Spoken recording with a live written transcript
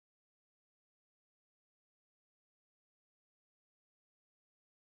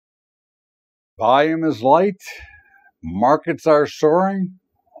Volume is light, markets are soaring,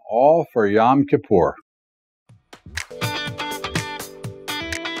 all for Yom Kippur.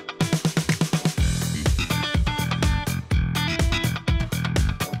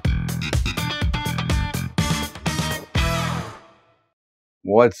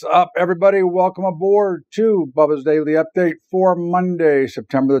 What's up, everybody? Welcome aboard to Bubba's Daily Update for Monday,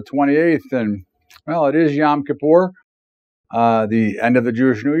 September the 28th. And, well, it is Yom Kippur, the end of the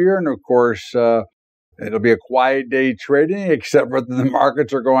Jewish New Year. And, of course, it'll be a quiet day trading, except for the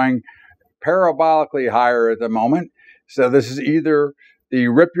markets are going parabolically higher at the moment. So this is either the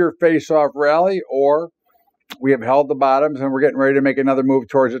rip-your-face-off rally, or we have held the bottoms and we're getting ready to make another move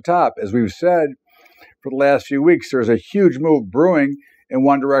towards the top. As we've said for the last few weeks, there's a huge move brewing in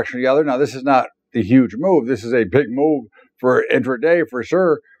one direction or the other. Now, this is not the huge move. This is a big move for intraday for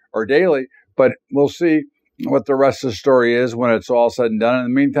sure, or daily, but we'll see what the rest of the story is when it's all said and done. In the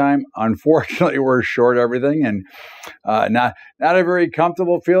meantime, unfortunately, we're short everything, and not a very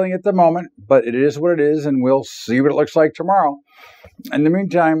comfortable feeling at the moment, but it is what it is, and we'll see what it looks like tomorrow. In the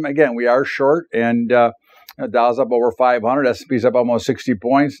meantime, again, we are short, and Dow's up over 500, S&P's up almost 60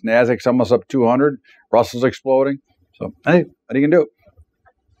 points, Nasdaq's almost up 200, Russell's exploding. So, hey, what are you going to do?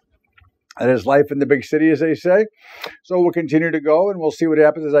 That is life in the big city, as they say. So we'll continue to go, and we'll see what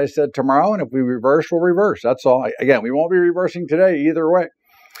happens, as I said, tomorrow. And if we reverse, we'll reverse. That's all. Again, we won't be reversing today either way.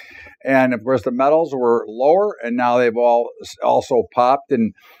 And, of course, the metals were lower, and now they've all also popped.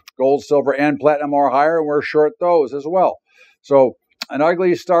 And gold, silver, and platinum are higher, and we're short those as well. So an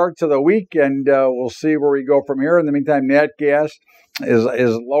ugly start to the week, and we'll see where we go from here. In the meantime, nat gas is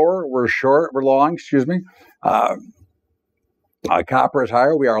lower. We're short. We're long, excuse me. Copper is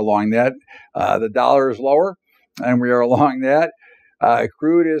higher. We are along that. The dollar is lower, and we are along that.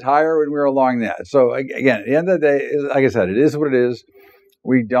 Crude is higher, and we're along that. So, again, at the end of the day, like I said, it is what it is.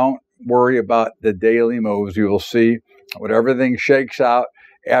 We don't worry about the daily moves. You will see what everything shakes out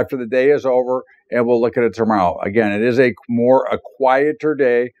after the day is over, and we'll look at it tomorrow. Again, it is a quieter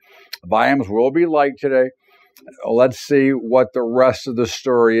day. Volumes will be light today. Let's see what the rest of the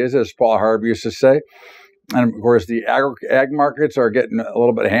story is, as Paul Harvey used to say. And, of course, the ag markets are getting a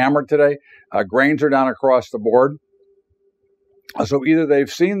little bit hammered today. Grains are down across the board. So either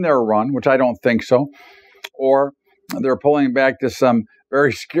they've seen their run, which I don't think so, or they're pulling back to some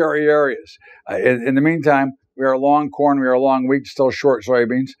very scary areas. In the meantime, we are long corn, we are long wheat, still short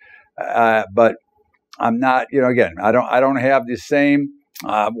soybeans. But I'm not, again, I don't have the same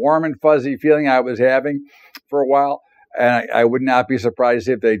warm and fuzzy feeling I was having for a while. And I would not be surprised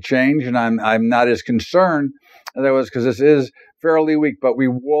if they change, and I'm not as concerned as I was, because this is fairly weak. But we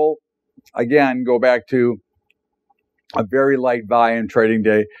will, again, go back to a very light volume trading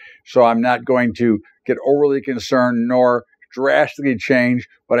day. So I'm not going to get overly concerned nor drastically change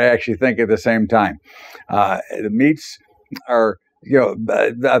what I actually think at the same time. The meats are,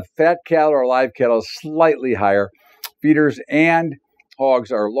 the fat cattle or live cattle is slightly higher. Feeders and hogs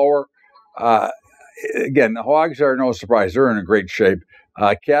are lower. Again, the hogs are no surprise. They're in a great shape.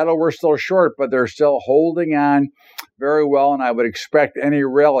 Cattle, we're still short, but they're still holding on very well, and I would expect any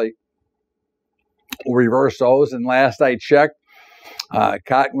rally will reverse those. And last I checked,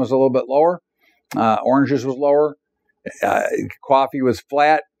 cotton was a little bit lower. Oranges was lower. Coffee was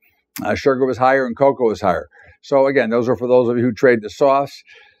flat. Sugar was higher, and cocoa was higher. So, again, those are for those of you who trade the softs.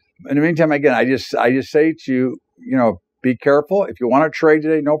 In the meantime, again, I just say to you, be careful. If you want to trade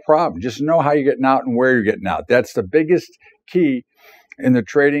today, no problem. Just know how you're getting out and where you're getting out. That's the biggest key in the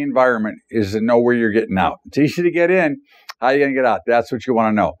trading environment, is to know where you're getting out. It's easy to get in. How are you going to get out? That's what you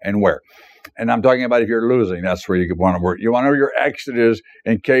want to know, and where. And I'm talking about if you're losing, that's where you want to work. You want to know where your exit is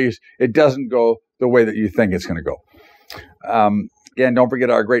in case it doesn't go the way that you think it's going to go. Again, don't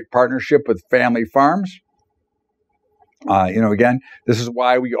forget our great partnership with Family Farms. Again, this is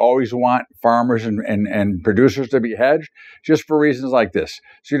why we always want farmers and producers to be hedged, just for reasons like this.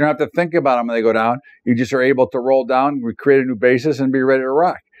 So you don't have to think about them when they go down. You just are able to roll down, we create a new basis, and be ready to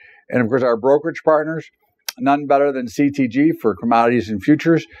rock. And, of course, our brokerage partners, none better than CTG for commodities and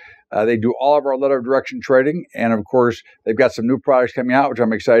futures. They do all of our letter of direction trading. And, of course, they've got some new products coming out, which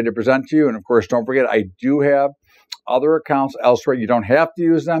I'm excited to present to you. And, of course, don't forget, I do have other accounts elsewhere. You don't have to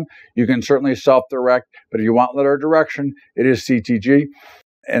use them. You can certainly self-direct, but if you want letter of direction, it is CTG.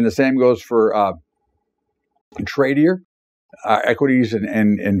 And the same goes for Tradier, equities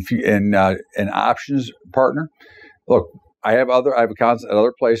and options partner. Look, I have accounts at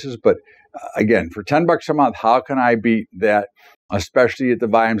other places, but again, for $10 a month, how can I beat that? Especially at the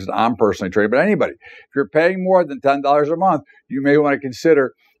volumes that I'm personally trading. But anybody, if you're paying more than $10 a month, you may want to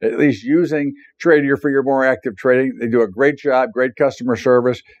consider at least using Tradier for your more active trading. They do a great job, great customer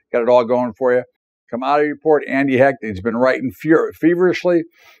service, got it all going for you. Commodity report, Andy Hecht, he's been writing feverishly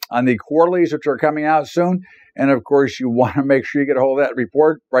on the quarterlies, which are coming out soon. And of course, you want to make sure you get a hold of that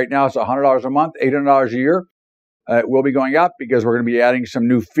report. Right now, it's $100 a month, $800 a year. It will be going up because we're going to be adding some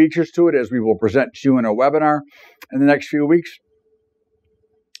new features to it, as we will present to you in a webinar in the next few weeks.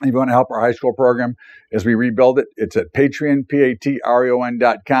 If you want to help our high school program as we rebuild it, it's at Patreon,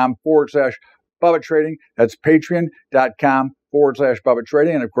 patreon.com/Bubba Trading. That's patreon.com/Bubba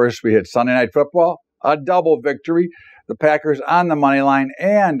Trading. And of course, we hit Sunday Night Football, a double victory. The Packers on the money line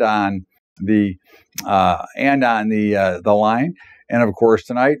and on the line. And of course,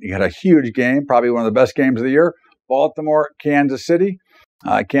 tonight you got a huge game, probably one of the best games of the year. Baltimore, Kansas City.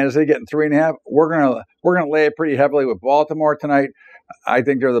 Kansas City getting 3.5. We're gonna lay it pretty heavily with Baltimore tonight. I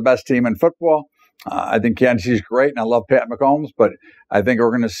think they're the best team in football. I think Kansas City's great, and I love Pat McCombs, but I think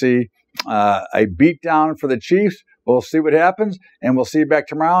we're going to see a beatdown for the Chiefs. We'll see what happens, and we'll see you back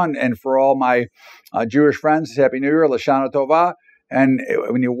tomorrow. And for all my Jewish friends, Happy New Year, Lashana Tova. And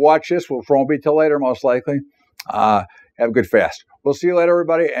when you watch this, which won't be till later, most likely, have a good fast. We'll see you later,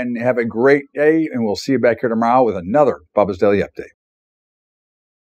 everybody, and have a great day, and we'll see you back here tomorrow with another Bubba's Daily Update.